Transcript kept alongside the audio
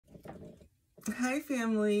Hi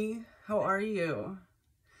family, how are you?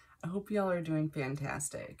 I hope y'all are doing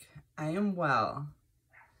fantastic. I am well.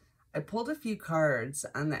 I pulled a few cards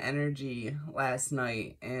on the energy last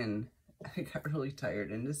night and I got really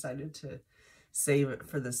tired and decided to save it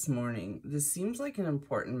for this morning. This seems like an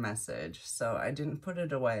important message, so I didn't put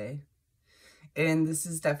it away. And this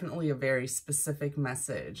is definitely a very specific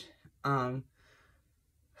message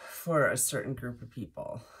for a certain group of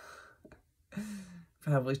people.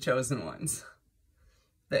 Probably chosen ones.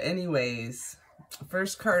 But anyways,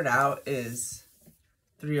 first card out is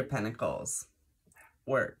Three of Pentacles.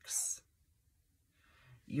 Works.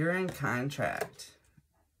 You're in contract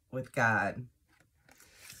with God.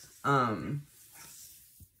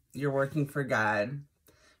 You're working for God.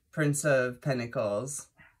 Prince of Pentacles.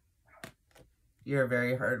 You're a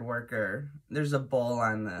very hard worker. There's a bull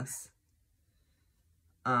on this.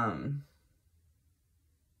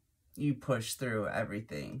 You push through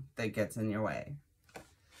everything that gets in your way.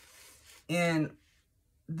 And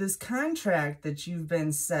this contract that you've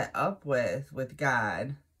been set up with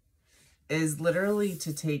God is literally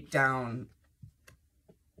to take down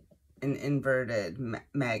an inverted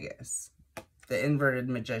magus, the inverted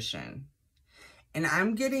magician. And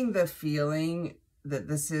I'm getting the feeling that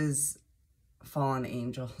this is fallen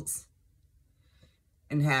angels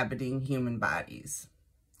inhabiting human bodies.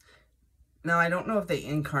 Now, I don't know if they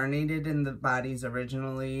incarnated in the bodies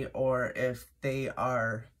originally or if they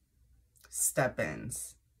are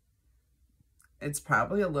step-ins. It's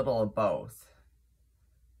probably a little of both,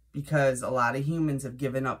 because a lot of humans have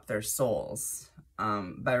given up their souls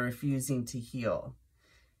by refusing to heal,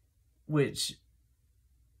 which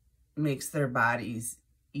makes their bodies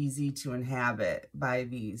easy to inhabit by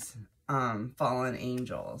these fallen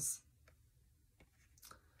angels.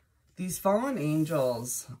 These fallen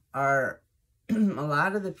angels are a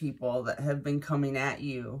lot of the people that have been coming at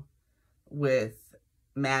you with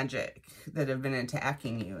magic, that have been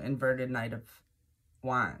attacking you. Inverted Knight of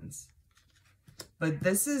Wands. But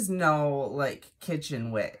this is no, like,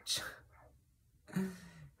 kitchen witch.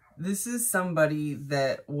 This is somebody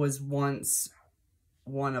that was once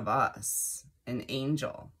one of us, an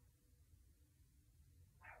angel.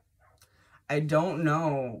 I don't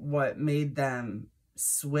know what made them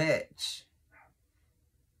switch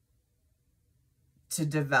to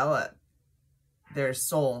develop their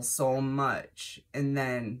soul so much and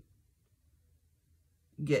then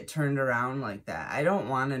get turned around like that. I don't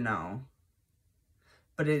want to know,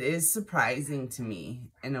 but it is surprising to me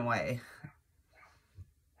in a way.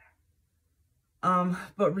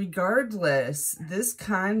 But regardless, this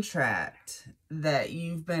contract that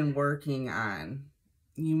you've been working on,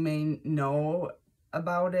 you may know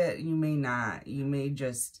about it, you may not. You may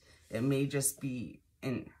just, it may just be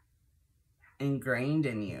ingrained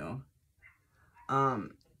in you.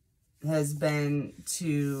 Has been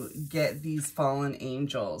to get these fallen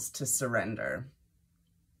angels to surrender.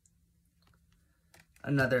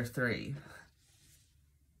 Another 3.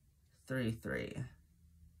 3, 3.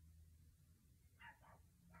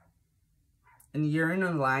 And you're in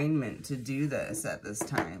alignment to do this at this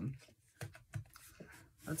time.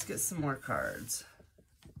 Let's get some more cards.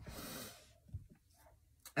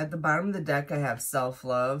 At the bottom of the deck, I have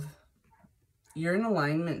self-love. You're in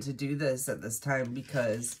alignment to do this at this time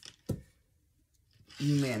because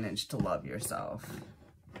you managed to love yourself.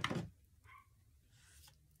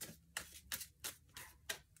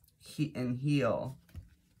 And heal.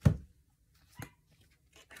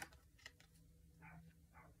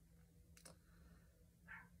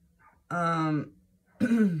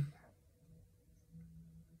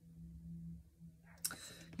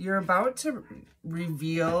 You're about to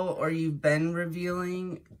reveal, or you've been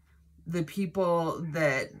revealing, the people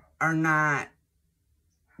that are not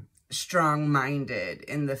strong-minded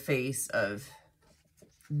in the face of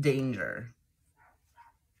danger.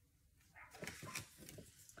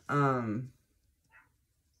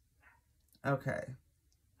 Okay.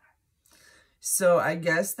 So I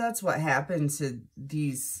guess that's what happened to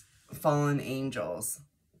these fallen angels.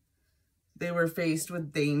 They were faced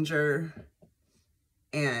with danger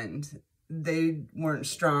and they weren't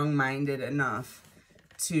strong-minded enough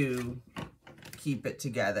to keep it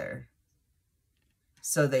together.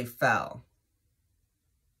 So they fell.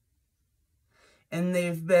 And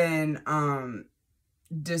they've been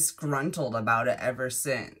disgruntled about it ever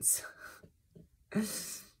since.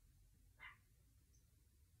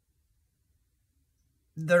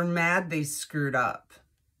 They're mad they screwed up.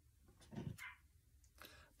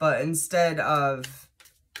 But instead of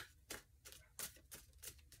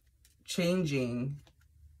changing,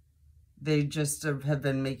 they just have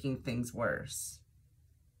been making things worse.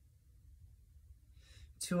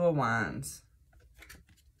 2 of Wands.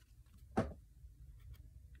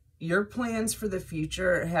 Your plans for the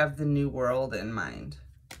future have the new world in mind.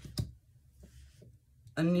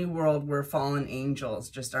 A new world where fallen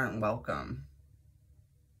angels just aren't welcome.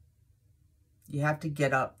 You have to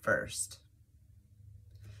get up first.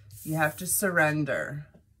 You have to surrender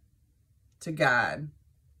to God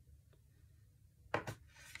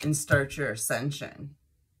and start your ascension.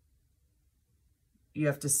 You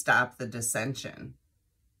have to stop the dissension.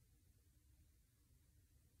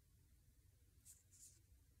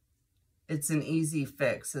 It's an easy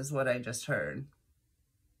fix, is what I just heard.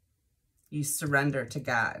 You surrender to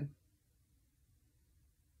God.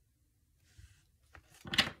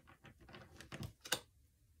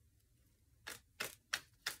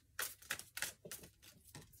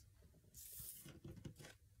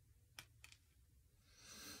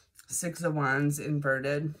 Six of Wands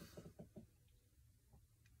inverted.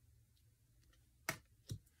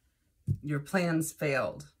 Your plans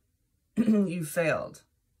failed. You failed.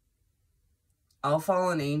 All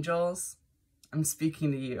fallen angels, I'm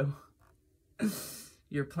speaking to you.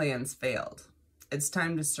 Your plans failed. It's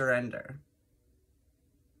time to surrender.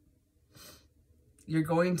 You're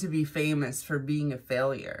going to be famous for being a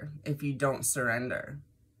failure if you don't surrender.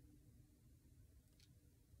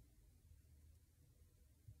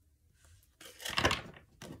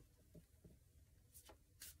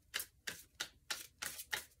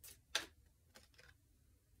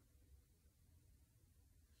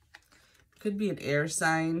 Could be an air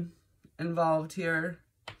sign involved here.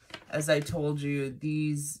 As I told you,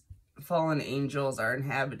 these fallen angels are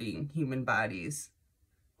inhabiting human bodies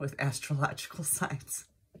with astrological signs.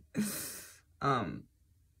 I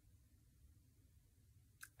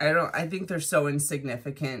think they're so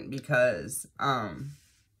insignificant because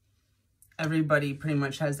everybody pretty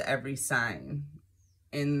much has every sign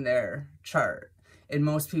in their chart, and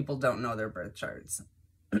most people don't know their birth charts.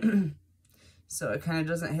 So it kind of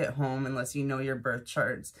doesn't hit home unless you know your birth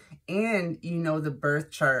charts and you know the birth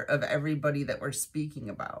chart of everybody that we're speaking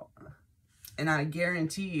about. And I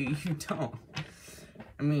guarantee you, you don't.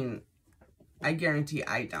 I mean, I guarantee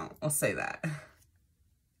I don't. I'll say that.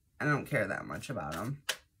 I don't care that much about them.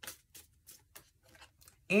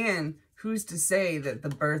 And who's to say that the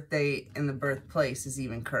birth date and the birthplace is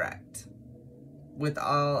even correct? With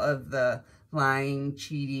all of the lying,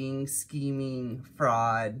 cheating, scheming,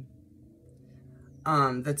 fraud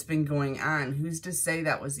that's been going on, who's to say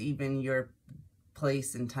that was even your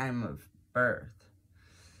place and time of birth?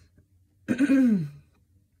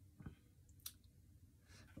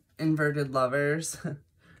 Inverted lovers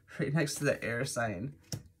right next to the air sign.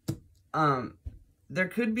 There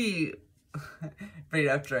could be, right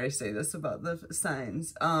after I say this about the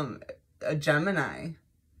signs, a Gemini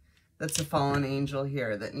that's a fallen angel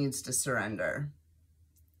here that needs to surrender.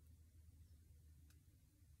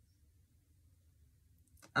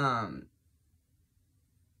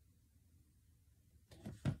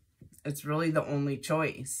 It's really the only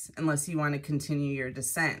choice, unless you want to continue your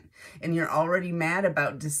descent. And you're already mad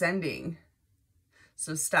about descending.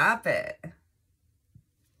 So stop it.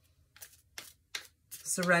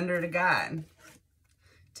 Surrender to God.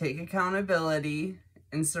 Take accountability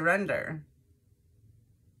and surrender.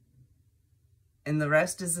 And the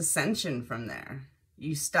rest is ascension from there.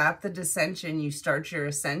 You stop the dissension, you start your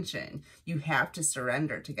ascension. You have to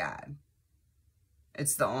surrender to God.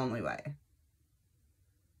 It's the only way.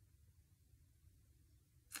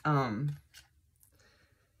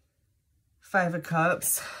 Five of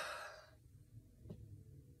Cups.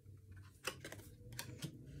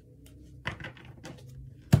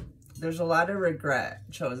 There's a lot of regret,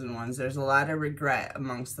 chosen ones. There's a lot of regret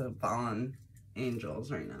amongst the fallen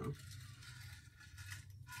angels right now.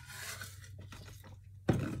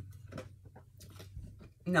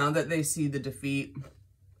 Now that they see the defeat,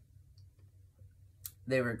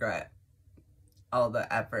 they regret all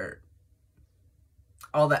the effort.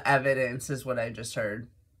 All the evidence is what I just heard.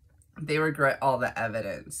 They regret all the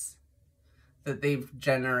evidence that they've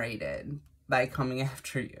generated by coming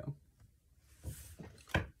after you.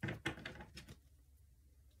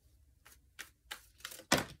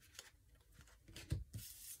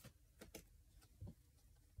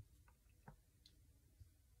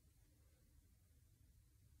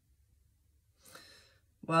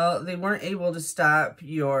 Well, they weren't able to stop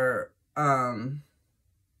your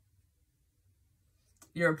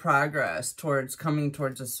progress towards coming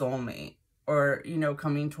towards a soulmate, or, you know,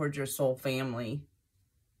 coming towards your soul family.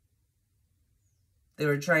 They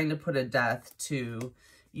were trying to put a death to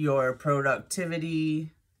your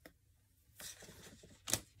productivity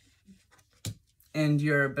and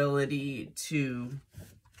your ability to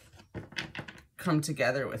come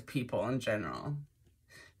together with people in general.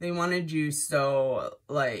 They wanted you so,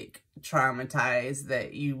 like, traumatized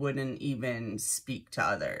that you wouldn't even speak to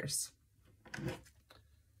others.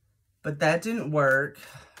 But that didn't work.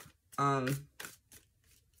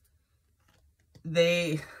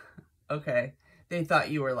 They thought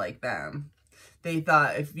you were like them. They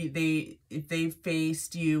thought if they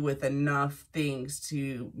faced you with enough things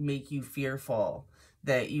to make you fearful,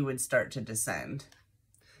 that you would start to descend.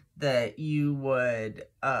 That you would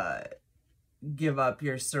give up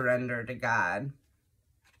your surrender to God.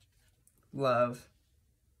 Love.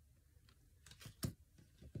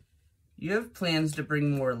 You have plans to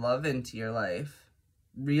bring more love into your life.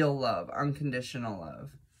 Real love, unconditional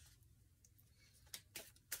love.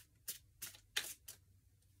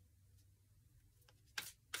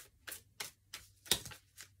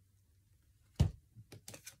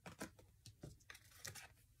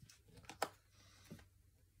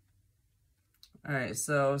 All right,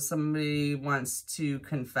 so somebody wants to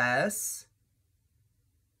confess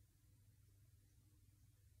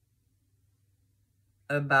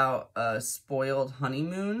about a spoiled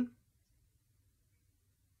honeymoon.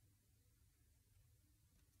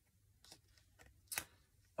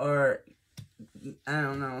 Or, I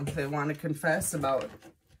don't know, if they want to confess about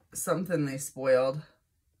something they spoiled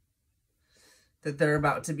that they're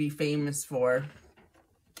about to be famous for.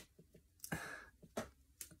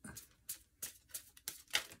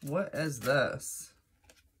 What is this?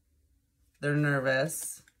 They're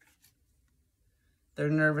nervous. They're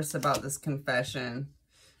nervous about this confession.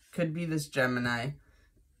 Could be this Gemini.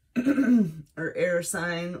 Or air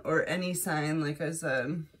sign. Or any sign, like I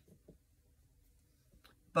said.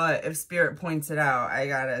 But if Spirit points it out, I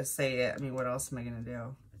gotta say it. I mean, what else am I gonna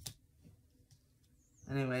do?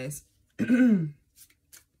 Anyways.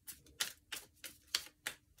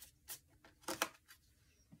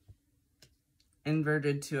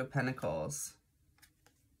 Inverted Two of Pentacles.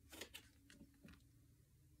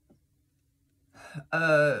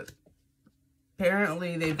 Apparently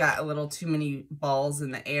they've got a little too many balls in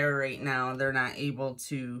the air right now. They're not able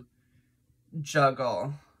to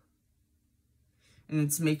juggle. And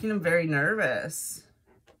it's making them very nervous.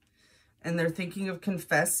 And they're thinking of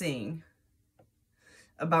confessing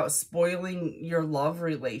about spoiling your love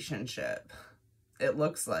relationship, it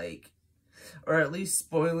looks like. Or at least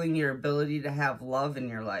spoiling your ability to have love in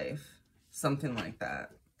your life. Something like that.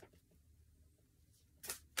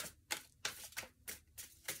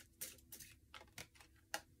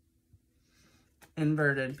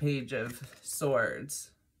 Inverted Page of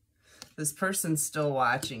Swords. This person's still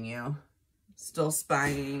watching you. Still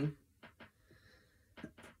spying.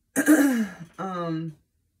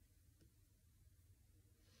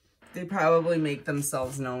 They probably make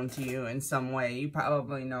themselves known to you in some way. You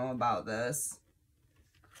probably know about this.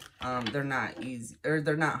 They're not easy, or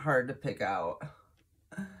they're not hard to pick out.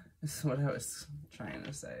 That's what I was trying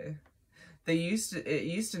to say. It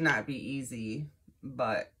used to not be easy,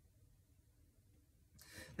 but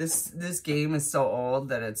this game is so old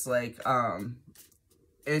that it's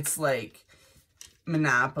like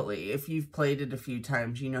Monopoly. If you've played it a few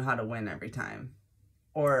times, you know how to win every time.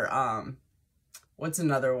 Or what's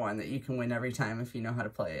another one that you can win every time if you know how to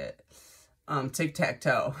play it?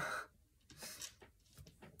 Tic-tac-toe.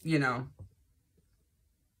 You know.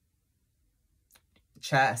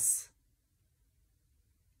 Chess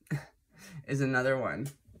is another one.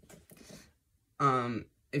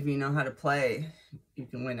 If you know how to play, you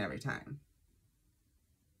can win every time.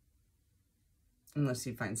 Unless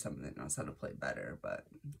you find someone that knows how to play better, but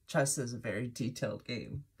chess is a very detailed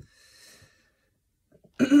game.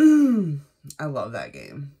 I love that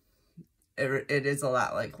game. It is a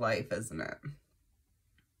lot like life, isn't it?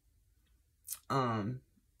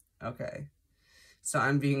 Okay. So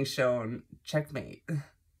I'm being shown checkmate.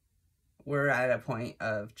 We're at a point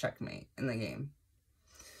of checkmate in the game.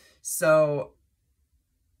 So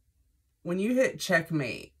when you hit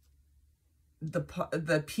checkmate,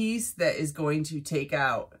 the piece that is going to take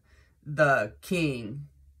out the king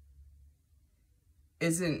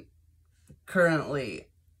isn't currently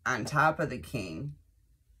on top of the king.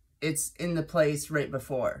 It's in the place right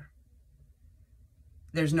before.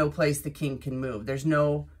 There's no place the king can move. There's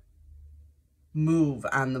no move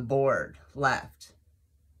on the board left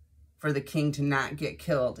for the king to not get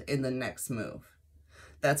killed in the next move.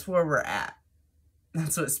 That's where we're at.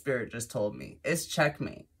 That's what Spirit just told me. It's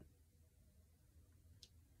checkmate.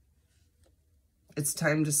 It's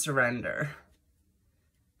time to surrender.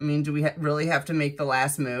 I mean, do we really have to make the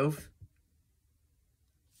last move?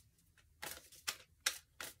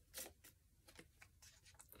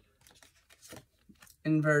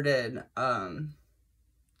 Inverted,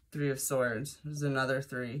 Three of Swords. There's another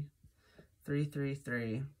three.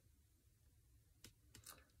 333.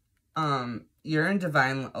 You're in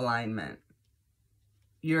divine alignment.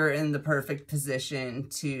 You're in the perfect position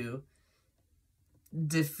to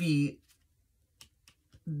defeat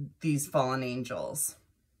these fallen angels.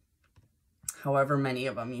 However many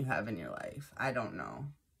of them you have in your life. I don't know.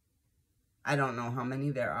 I don't know how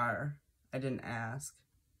many there are. I didn't ask.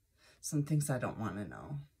 Some things I don't want to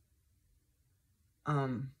know.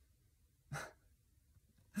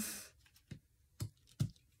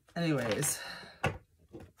 Anyways.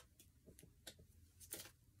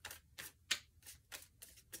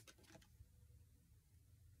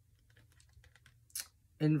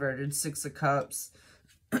 Inverted Six of Cups.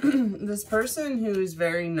 This person who's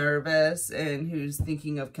very nervous and who's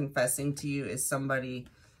thinking of confessing to you is somebody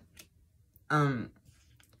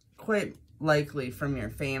quite likely from your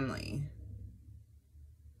family.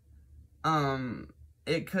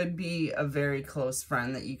 It could be a very close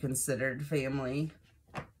friend that you considered family.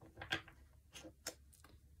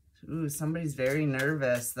 Ooh, somebody's very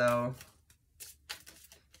nervous though,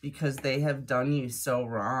 because they have done you so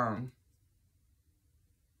wrong.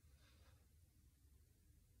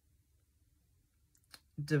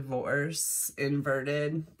 Divorce,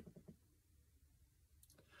 inverted.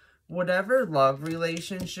 Whatever love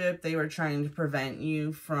relationship they were trying to prevent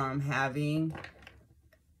you from having,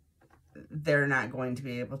 they're not going to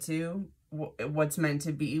be able to. What's meant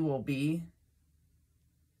to be will be.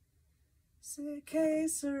 Que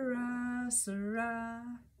sera, sera.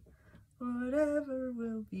 Whatever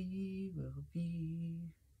will be, will be.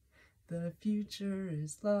 The future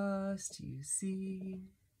is lost, you see.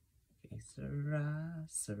 Que sera,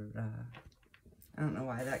 sera. I don't know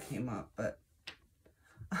why that came up, but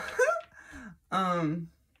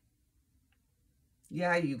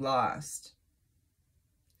yeah, you lost.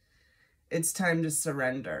 It's time to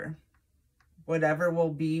surrender. Whatever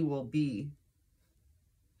will be, will be.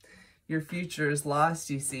 Your future is lost,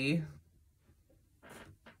 you see.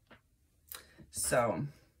 So,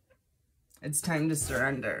 it's time to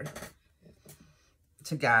surrender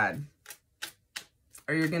to God,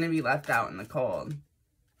 or you're going to be left out in the cold.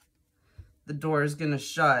 The door is going to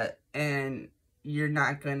shut, and you're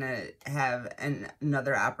not going to have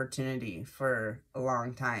another opportunity for a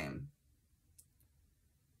long time.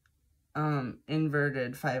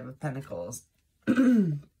 Inverted Five of Pentacles.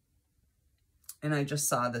 And I just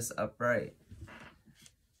saw this upright.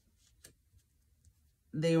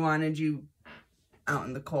 They wanted you out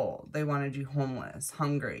in the cold. They wanted you homeless,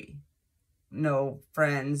 hungry, no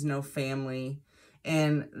friends, no family.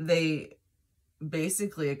 And they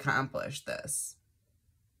basically accomplished this.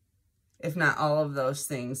 If not all of those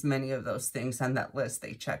things, many of those things on that list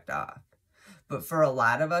they checked off. But for a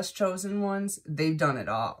lot of us chosen ones, they've done it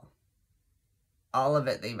all. All of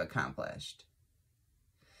it they've accomplished.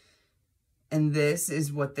 And this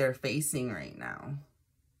is what they're facing right now.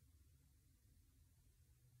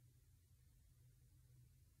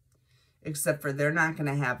 Except for they're not going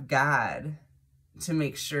to have God to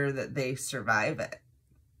make sure that they survive it.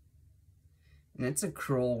 And it's a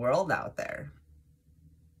cruel world out there.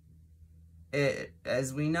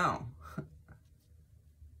 As we know.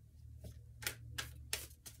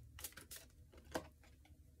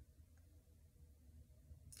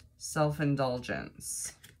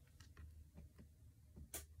 Self-indulgence.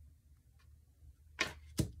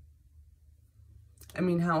 I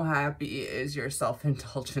mean, how happy is your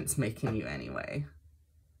self-indulgence making you anyway?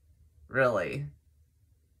 Really?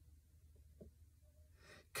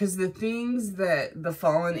 Because the things that the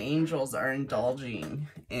fallen angels are indulging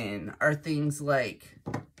in are things like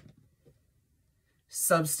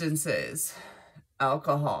substances,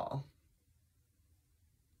 alcohol.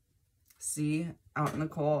 See? Out in the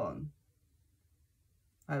cold.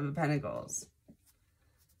 Five of Pentacles.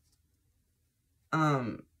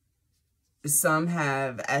 Some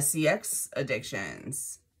have sex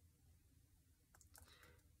addictions.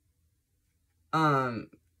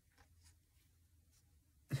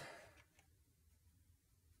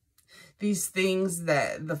 These things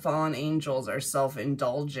that the fallen angels are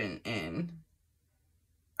self-indulgent in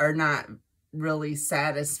are not really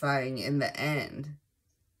satisfying in the end.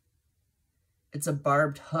 It's a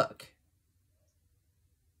barbed hook.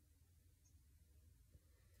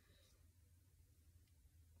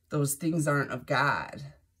 Those things aren't of God.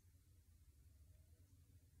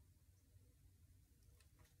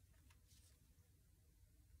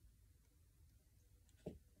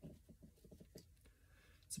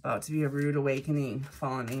 It's about to be a rude awakening,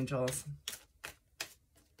 fallen angels.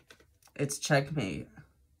 It's checkmate.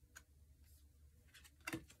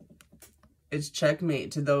 It's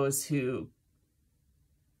checkmate to those who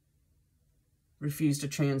refuse to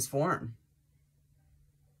transform.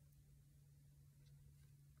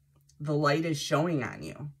 the light is showing on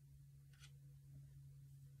you.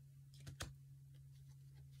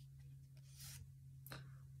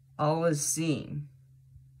 All is seen.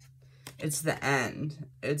 It's the end.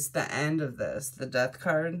 It's the end of this. The Death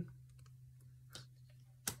card.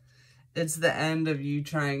 It's the end of you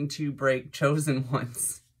trying to break chosen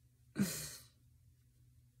ones.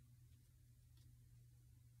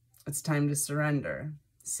 It's time to surrender.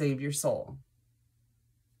 Save your soul.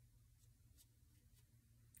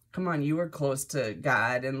 Come on, you were close to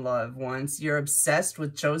God and love once. You're obsessed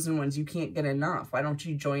with chosen ones. You can't get enough. Why don't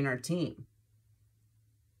you join our team?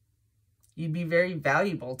 You'd be very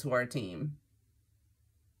valuable to our team.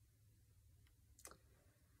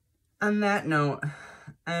 On that note,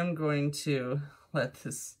 I'm going to let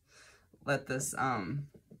this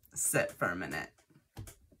sit for a minute.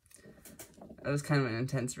 It was kind of an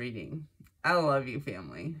intense reading. I love you,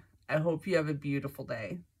 family. I hope you have a beautiful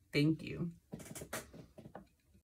day. Thank you.